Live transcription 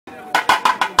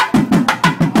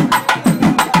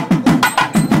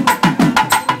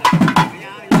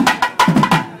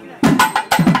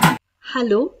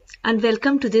Hello and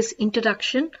welcome to this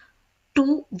introduction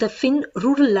to the Fin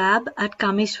Rural Lab at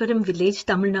Kameswaram village,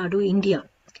 Tamil Nadu, India.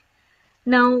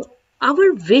 Now,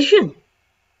 our vision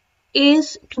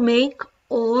is to make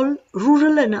all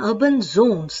rural and urban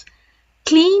zones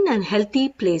clean and healthy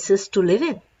places to live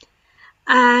in.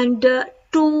 And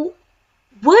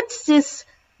towards this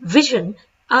vision,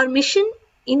 our mission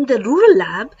in the Rural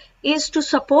Lab is to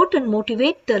support and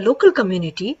motivate the local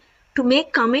community to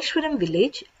make Kameswaram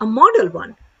village a model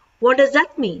one. What does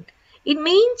that mean? It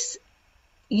means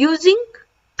using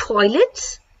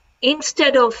toilets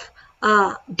instead of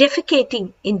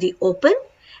defecating in the open.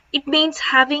 It means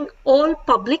having all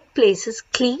public places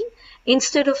clean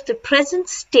instead of the present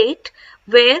state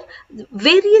where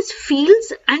various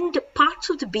fields and parts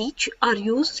of the beach are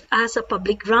used as a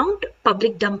public ground,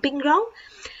 public dumping ground,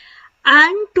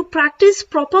 and to practice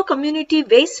proper community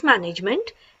waste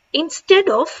management instead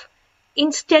of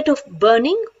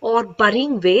burning or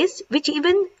burying waste, which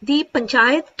even the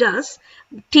panchayat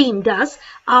team does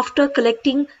after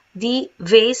collecting the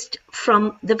waste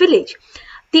from the village.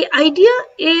 The idea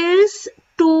is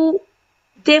to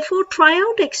therefore try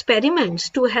out experiments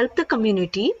to help the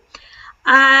community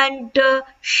and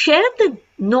share the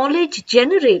knowledge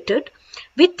generated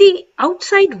with the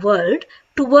outside world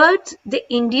towards the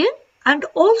Indian and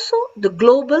also the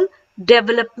global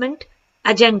development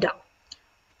agenda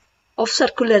of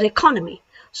circular economy.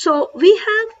 So we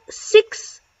have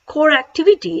 6 core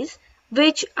activities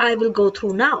which I will go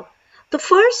through now. The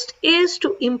first is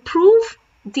to improve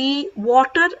the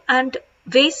water and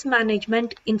waste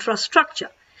management infrastructure,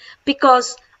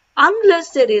 because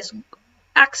unless there is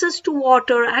access to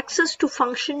water, access to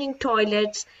functioning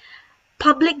toilets,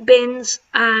 public bins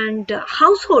and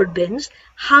household bins,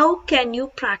 how can you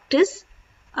practice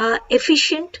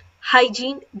efficient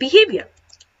hygiene behavior?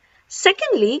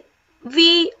 Secondly,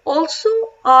 we also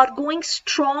are going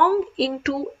strong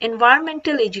into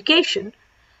environmental education.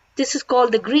 This is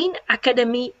called the Green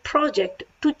Academy project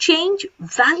to change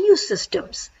value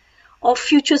systems of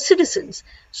future citizens.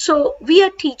 So we are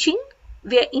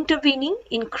intervening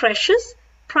in creches,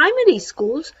 primary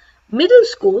schools, middle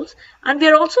schools, and we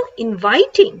are also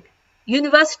inviting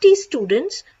university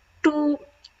students to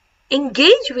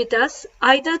engage with us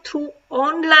either through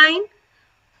online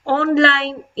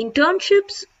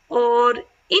internships or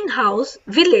in-house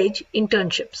village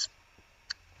internships.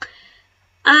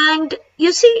 And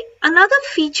you see, another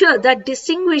feature that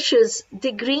distinguishes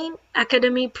the Green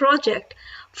Academy project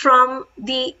from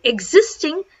the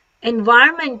existing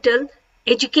environmental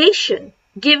education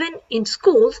given in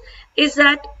schools is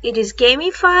that it is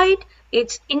gamified,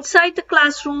 it's inside the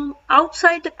classroom,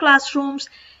 outside the classrooms,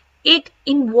 it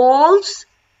involves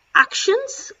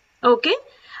actions, okay,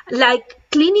 like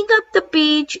cleaning up the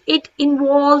beach. It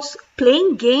involves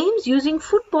playing games using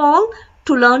football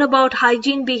to learn about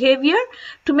hygiene behavior,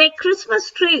 to make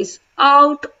Christmas trees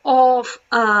out of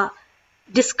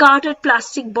discarded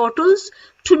plastic bottles,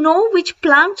 to know which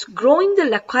plants grow in the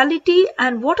locality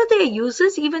and what are their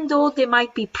uses even though they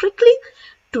might be prickly,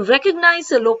 to recognize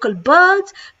the local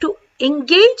birds, to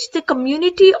engage the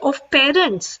community of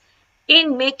parents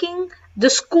in making the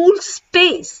school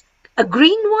space a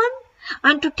green one,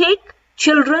 and to take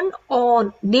children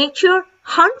on nature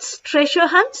hunts, treasure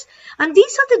hunts, and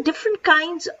these are the different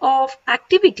kinds of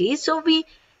activities. So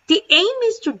the aim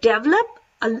is to develop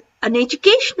an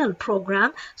educational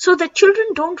program so that children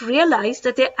don't realize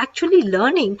that they're actually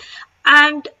learning,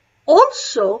 and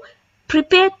also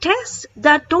prepare tests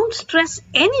that don't stress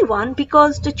anyone,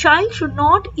 because the child should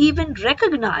not even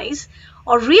recognize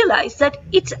or realize that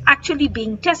it's actually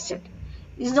being tested.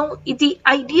 You know, the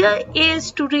idea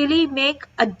is to really make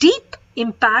a deep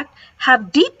impact,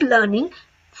 have deep learning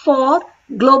for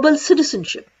global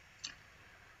citizenship.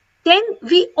 Then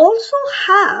we also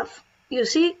have, you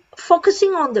see,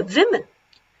 focusing on the women.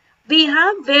 We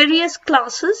have various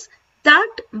classes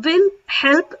that will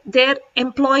help their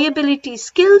employability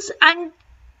skills and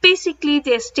basically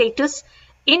their status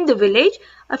in the village.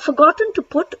 I've forgotten to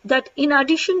put that in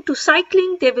addition to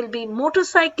cycling, there will be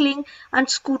motorcycling and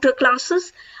scooter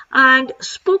classes. And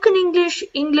spoken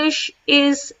English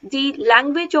is the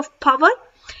language of power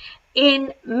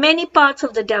in many parts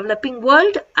of the developing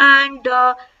world, and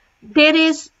there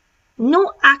is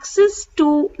no access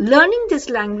to learning this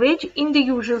language in the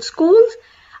usual schools,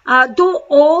 though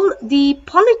all the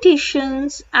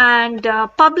politicians and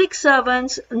public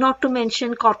servants, not to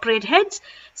mention corporate heads,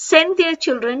 send their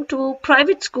children to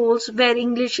private schools where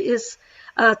English is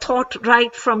taught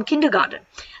right from kindergarten.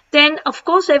 Then, of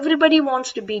course, everybody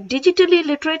wants to be digitally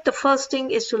literate. The first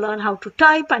thing is to learn how to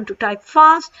type and to type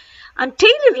fast. And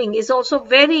tailoring is also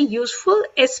very useful,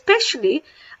 especially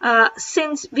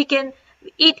since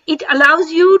it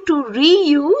allows you to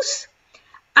reuse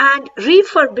and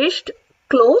refurbished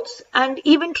clothes and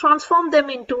even transform them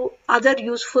into other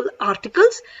useful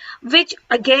articles, which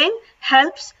again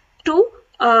helps to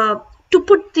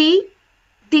put the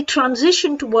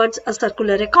transition towards a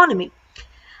circular economy.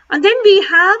 And then we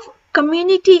have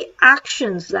community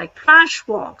actions like trash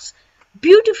walks,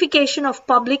 beautification of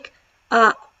public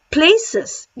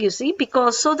places, you see,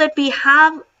 because so that we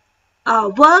have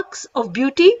works of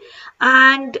beauty,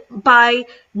 and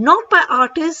not by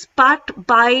artists but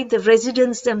by the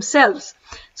residents themselves.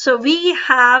 So we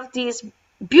have these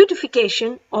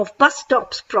beautification of bus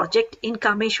stops project in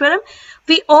Kameswaram.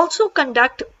 We also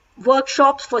conduct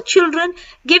workshops for children,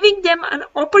 giving them an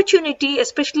opportunity,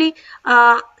 especially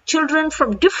children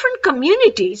from different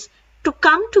communities, to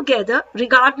come together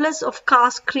regardless of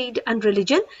caste, creed and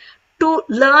religion, to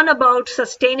learn about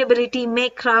sustainability,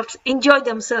 make crafts, enjoy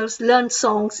themselves, learn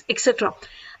songs, etc.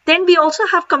 Then we also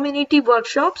have community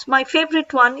workshops. My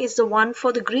favorite one is the one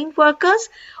for the green workers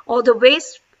or the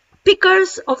waste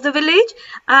pickers of the village,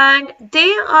 and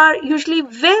they are usually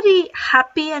very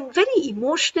happy and very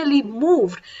emotionally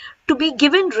moved to be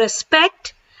given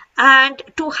respect and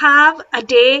to have a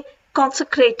day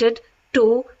consecrated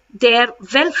to their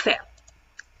welfare.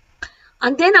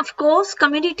 And then, of course,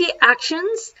 community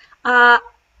actions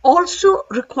also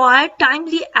require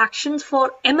timely actions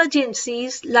for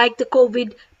emergencies like the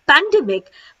COVID pandemic,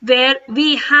 where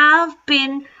we have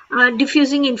been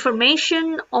diffusing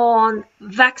information on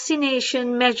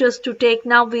vaccination measures to take.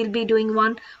 Now we'll be doing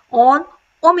one on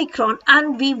Omicron,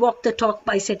 and we walk the talk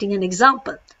by setting an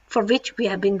example for which we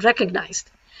have been recognized.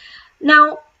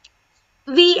 Now,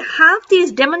 we have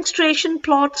these demonstration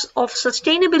plots of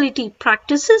sustainability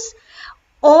practices,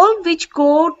 all which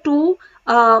go to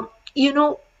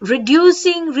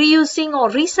reducing, reusing or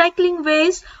recycling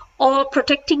waste or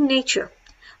protecting nature.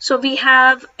 So we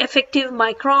have effective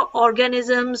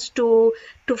microorganisms to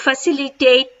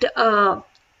facilitate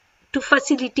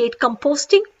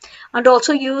composting, and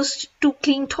also used to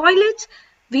clean toilets.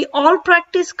 We all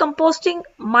practice composting,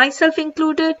 myself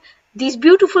included. These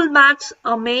beautiful mats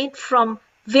are made from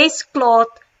waste cloth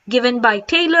given by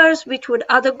tailors, which would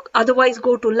otherwise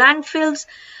go to landfills.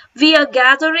 We are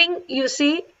gathering, you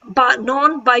see,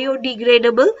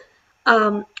 non-biodegradable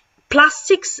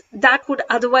plastics that would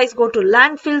otherwise go to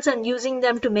landfills and using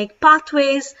them to make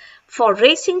pathways for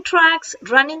racing tracks,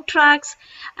 running tracks,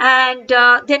 and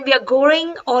then we are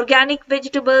growing organic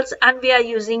vegetables, and we are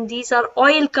using, these are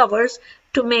oil covers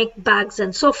to make bags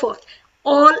and so forth.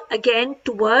 All again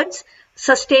towards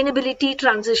sustainability,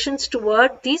 transitions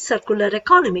toward the circular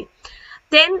economy.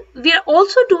 Then we are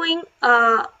also doing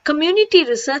community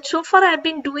research. So far I have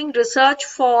been doing research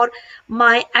for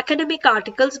my academic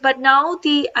articles, but now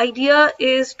the idea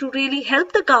is to really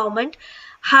help the government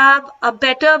have a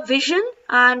better vision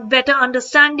and better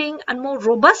understanding and more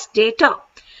robust data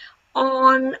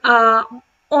on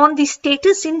the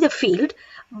status in the field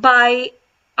by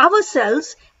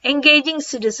ourselves engaging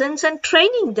citizens and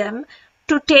training them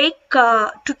to take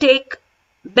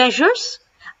measures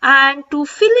and to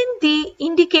fill in the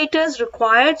indicators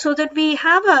required so that we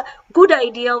have a good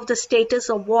idea of the status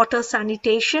of water,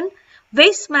 sanitation,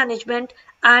 waste management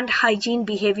and hygiene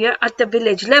behavior at the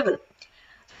village level.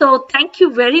 So thank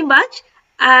you very much,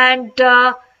 and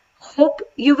hope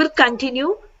you will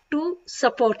continue to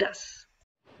support us.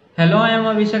 Hello, I am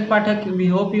Abhishek Pathak. We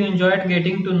hope you enjoyed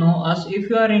getting to know us. If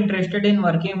you are interested in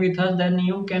working with us, then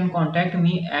you can contact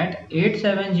me at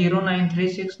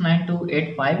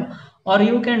 8709369285, or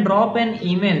you can drop an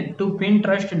email to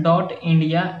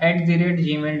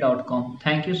pintrust.india@gmail.com.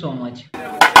 Thank you so much.